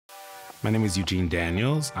My name is Eugene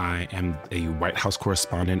Daniels. I am a White House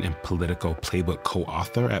correspondent and Politico Playbook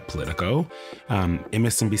co-author at Politico,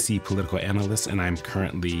 MSNBC political analyst, and I'm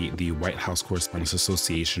currently the White House Correspondents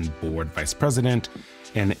Association Board Vice President,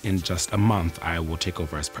 and in just a month, I will take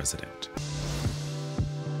over as president.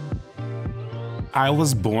 I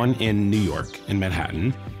was born in New York, in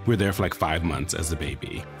Manhattan. We were there for like 5 months as a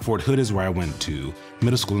baby. Fort Hood is where I went to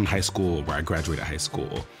middle school and high school, where I graduated high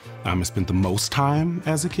school. I spent the most time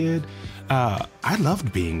as a kid. I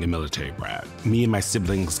loved being a military brat. Me and my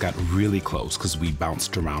siblings got really close because we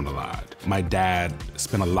bounced around a lot. My dad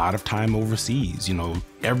spent a lot of time overseas. You know,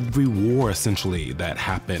 every war essentially that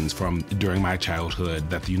happened from during my childhood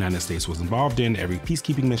that the United States was involved in, every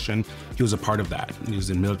peacekeeping mission, he was a part of that. He was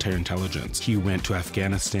in military intelligence. He went to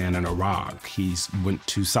Afghanistan and Iraq. He went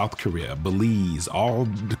to South Korea, Belize,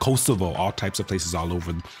 Kosovo, all types of places all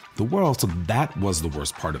over the world. So that was the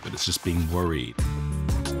worst part of it. It's just being worried.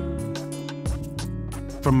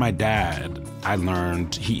 From my dad, I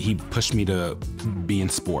learned, he pushed me to be in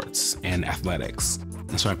sports and athletics.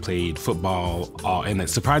 And so I played football, and it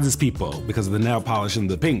surprises people because of the nail polish and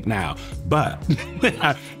the pink now. But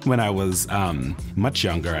when I was much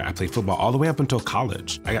younger, I played football all the way up until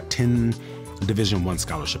college. I got 10 Division I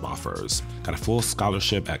scholarship offers. Got a full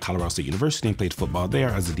scholarship at Colorado State University and played football there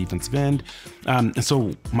as a defensive end. And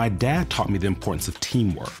so my dad taught me the importance of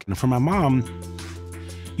teamwork. And for my mom,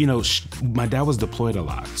 you know, my dad was deployed a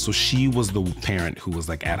lot. So she was the parent who was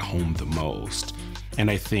like at home the most.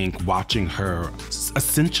 And I think watching her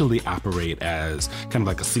essentially operate as kind of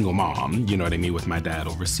like a single mom, you know what I mean, with my dad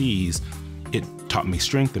overseas, it taught me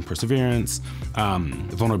strength and perseverance,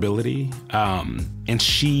 vulnerability. And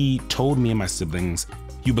she told me and my siblings,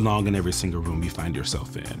 you belong in every single room you find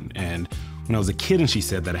yourself in. And when I was a kid and she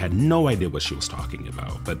said that, I had no idea what she was talking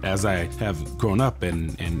about. But as I have grown up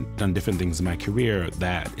and done different things in my career,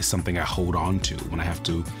 that is something I hold on to when I have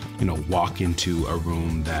to, you know, walk into a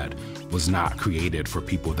room that was not created for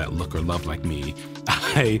people that look or love like me.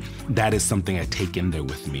 That is something I take in there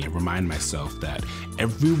with me and remind myself that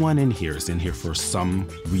everyone in here is in here for some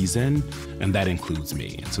reason, and that includes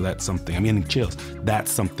me. And so that's something, I'm getting chills.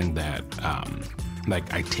 That's something that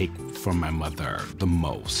like I take from my mother the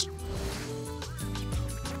most.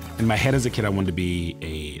 In my head as a kid, I wanted to be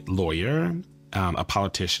a lawyer, a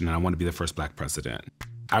politician, and I wanted to be the first Black president.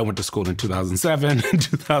 I went to school in 2007 and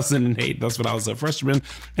 2008. That's when I was a freshman.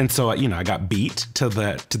 And so, you know, I got beat to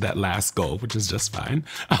that last goal, which is just fine.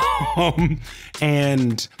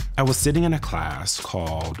 And I was sitting in a class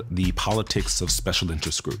called The Politics of Special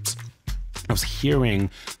Interest Groups. I was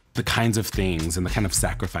hearing the kinds of things and the kind of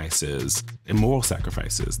sacrifices, immoral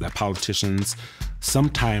sacrifices that politicians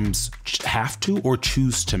sometimes have to or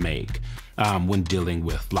choose to make when dealing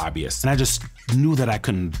with lobbyists. And I just knew that I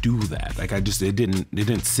couldn't do that. Like it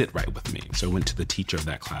didn't sit right with me. So I went to the teacher of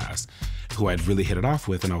that class who I'd really hit it off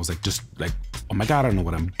with. And I was like, oh my God, I don't know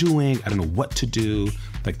what I'm doing. I don't know what to do.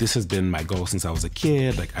 Like this has been my goal since I was a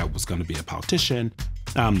kid. Like I was gonna be a politician.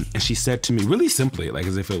 And she said to me really simply, like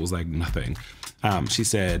as if it was like nothing. She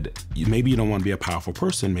said, maybe you don't want to be a powerful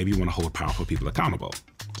person. Maybe you want to hold powerful people accountable.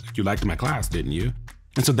 You liked my class, didn't you?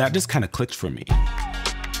 And so that just kind of clicked for me.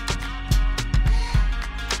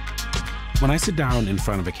 When I sit down in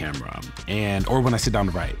front of a camera or when I sit down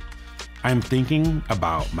to write, I'm thinking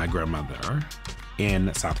about my grandmother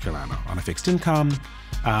in South Carolina on a fixed income.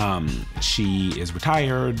 She is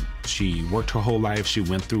retired. She worked her whole life. She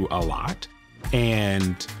went through a lot.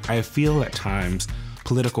 And I feel at times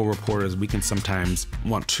political reporters, we can sometimes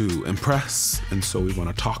want to impress. And so we want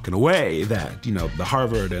to talk in a way that, you know, the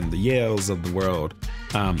Harvard and the Yales of the world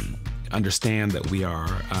understand that we are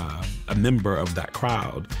a member of that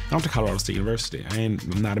crowd. I went to Colorado State University. I'm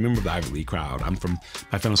not a member of the Ivy League crowd.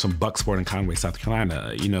 My family's from Bucksport and Conway, South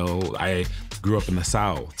Carolina. You know, I grew up in the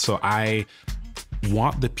South. So I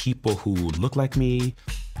want the people who look like me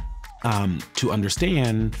to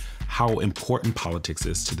understand how important politics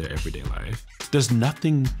is to their everyday life. There's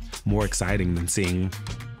nothing more exciting than seeing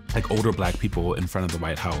like older Black people in front of the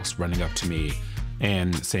White House running up to me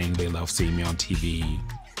and saying they love seeing me on TV,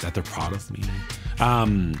 that they're proud of me.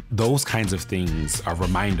 Those kinds of things are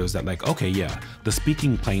reminders that like, okay, yeah, the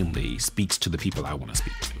speaking plainly speaks to the people I want to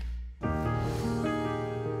speak to.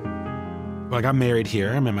 Well, I got married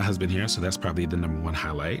here. I met my husband here, so that's probably the #1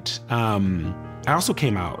 highlight. I also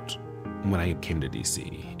came out when I came to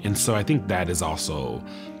DC. And so I think that is also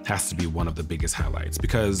has to be one of the biggest highlights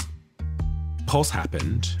because Pulse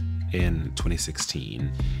happened in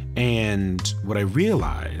 2016. And what I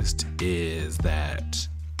realized is that,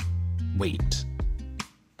 wait,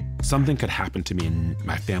 something could happen to me and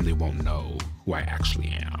my family won't know who I actually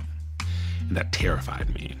am. And that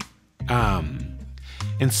terrified me.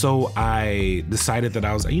 And so I decided that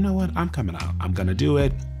I was, you know what, I'm coming out. I'm gonna do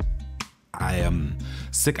it. I am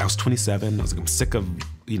sick. I was 27. I was like, I'm sick of,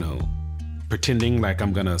 pretending like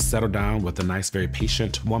I'm gonna settle down with a nice, very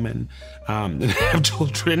patient woman and have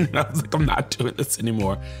children. I was like, I'm not doing this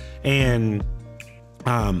anymore. And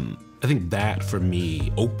I think that for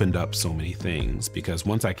me opened up so many things, because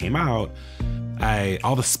once I came out,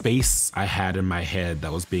 all the space I had in my head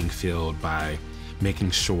that was being filled by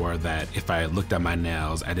making sure that if I looked at my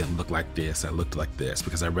nails, I didn't look like this, I looked like this.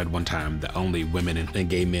 Because I read one time that only women and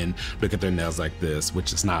gay men look at their nails like this,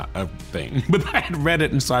 which is not a thing. But I had read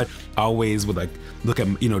it, and so I always would look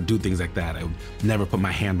at, do things like that. I would never put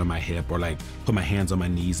my hand on my hip or put my hands on my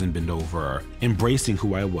knees and bend over. Embracing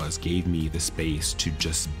who I was gave me the space to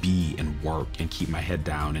just be and work and keep my head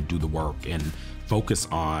down and do the work and focus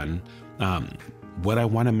on what I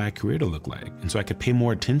wanted my career to look like. And so I could pay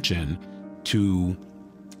more attention to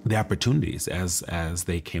the opportunities as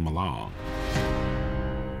they came along.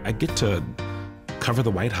 I get to cover the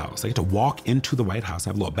White House. I get to walk into the White House. I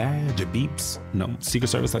have a little badge, it beeps. Secret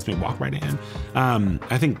Service lets me walk right in.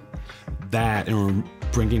 I think that, and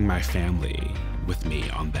bringing my family with me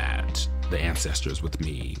on that, the ancestors with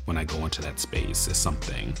me when I go into that space, is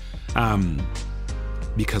something.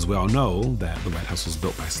 Because we all know that the White House was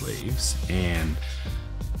built by slaves, and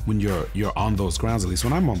when you're on those grounds, at least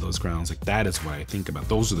when I'm on those grounds, that is what I think about.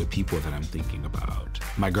 Those are the people that I'm thinking about.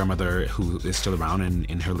 My grandmother, who is still around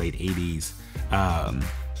in her late 80s,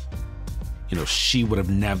 she would have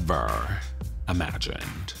never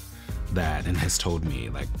imagined that, and has told me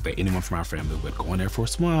that anyone from our family would go on Air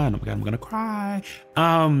Force One. Oh my God, I'm gonna cry.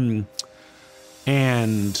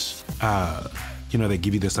 They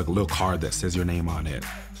give you this little card that says your name on it,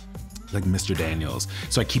 like Mr. Daniels.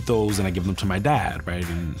 So I keep those and I give them to my dad, right?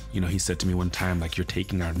 And, he said to me one time, you're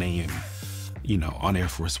taking our name, on Air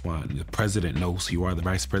Force One. The president knows who you are. The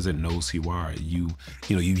vice president knows who you are. You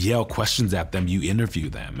yell questions at them, you interview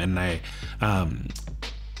them. And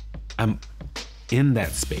I'm in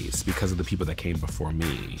that space because of the people that came before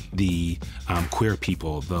me, the queer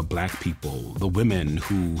people, the Black people, the women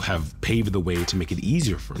who have paved the way to make it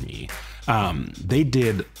easier for me. They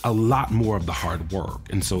did a lot more of the hard work.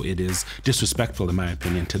 And so it is disrespectful, in my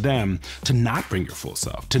opinion, to them to not bring your full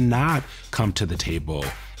self, to not come to the table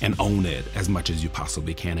and own it as much as you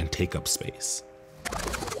possibly can and take up space.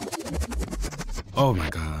 Oh my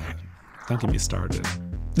God, don't get me started.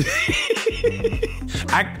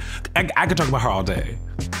 I could talk about her all day.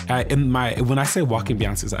 When I say walking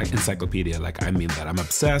Beyonce's encyclopedia, I mean that. I'm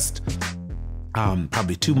obsessed.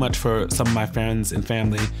 Probably too much for some of my friends and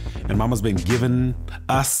family. And Mama's been giving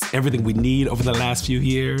us everything we need over the last few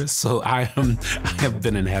years. So I have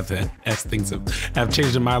been in heaven as things have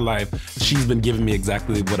changed in my life. She's been giving me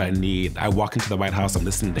exactly what I need. I walk into the White House, I'm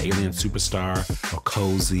listening to Alien Superstar or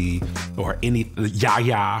Cozy or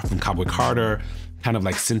Yaya from Cowboy Carter, kind of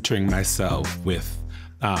centering myself with,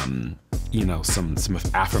 some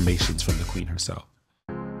affirmations from the Queen herself.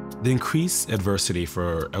 The increased adversity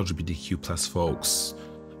for LGBTQ plus folks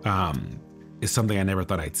is something I never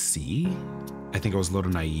thought I'd see. I think I was a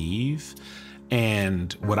little naive.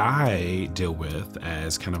 And what I deal with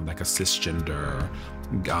as kind of a cisgender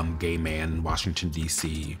gay man in Washington,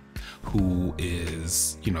 D.C., who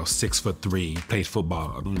is, 6'3", played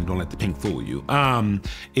football, don't let the pink fool you,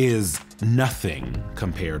 is nothing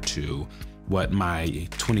compared to what my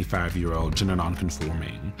 25-year-old gender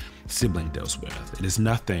nonconforming sibling deals with. It is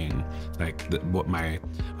nothing like what my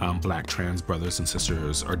Black trans brothers and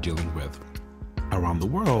sisters are dealing with around the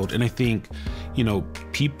world. And I think,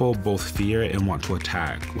 people both fear and want to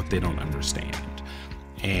attack what they don't understand.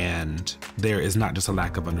 And there is not just a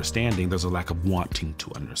lack of understanding, there's a lack of wanting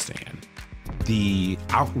to understand. The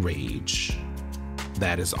outrage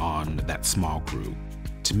that is on that small group,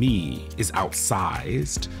 to me, is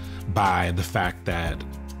outsized by the fact that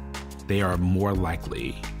they are more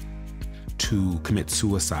likely to commit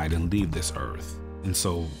suicide and leave this earth. And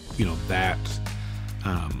so, that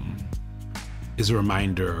is a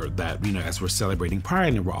reminder that, as we're celebrating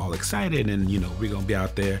Pride and we're all excited and, we're gonna be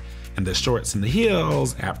out there in the shorts and the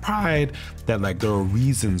heels at Pride, that there are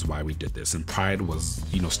reasons why we did this. And Pride was,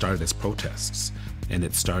 started as protests, and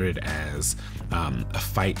it started as a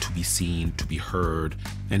fight to be seen, to be heard,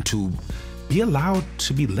 and to be allowed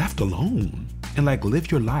to be left alone and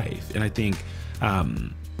live your life. And I think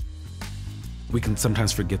we can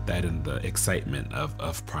sometimes forget that in the excitement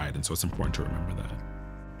of Pride. And so it's important to remember that.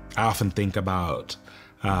 I often think about,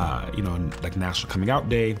 National Coming Out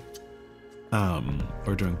Day,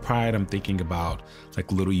 or during Pride, I'm thinking about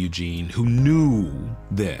little Eugene, who knew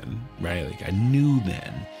then, right? I knew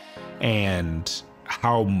then, and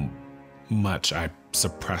how much I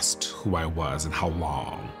suppressed who I was and how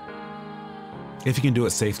long. If you can do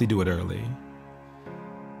it safely, do it early.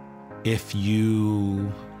 If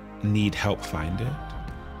you need help, find it.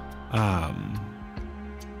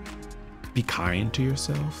 Be kind to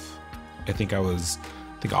yourself. I think a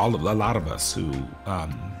lot of us who are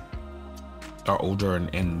older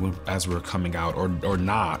and as we're coming out or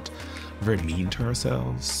not, very mean to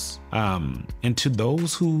ourselves. And to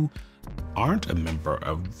those who aren't a member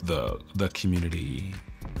of the community,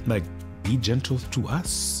 like, be gentle to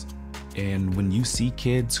us. And when you see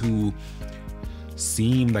kids who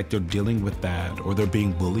seem like they're dealing with that or they're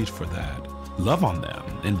being bullied for that, love on them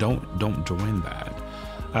and don't join that.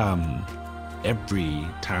 Every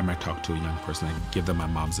time I talk to a young person, I give them my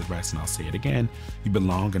mom's advice, and I'll say it again: you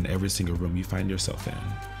belong in every single room you find yourself in,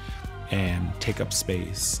 and take up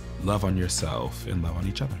space, love on yourself, and love on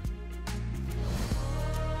each other.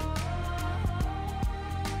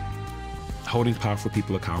 Holding powerful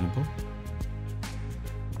people accountable,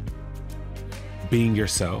 being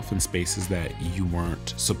yourself in spaces that you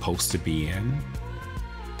weren't supposed to be in,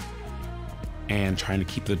 and trying to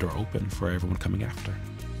keep the door open for everyone coming after.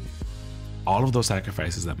 All of those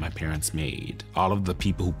sacrifices that my parents made, all of the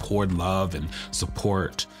people who poured love and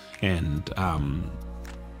support and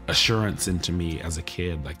assurance into me as a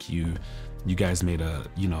kid, like you guys made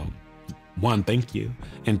one, thank you,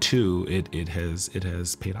 and two, it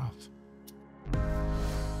has paid off.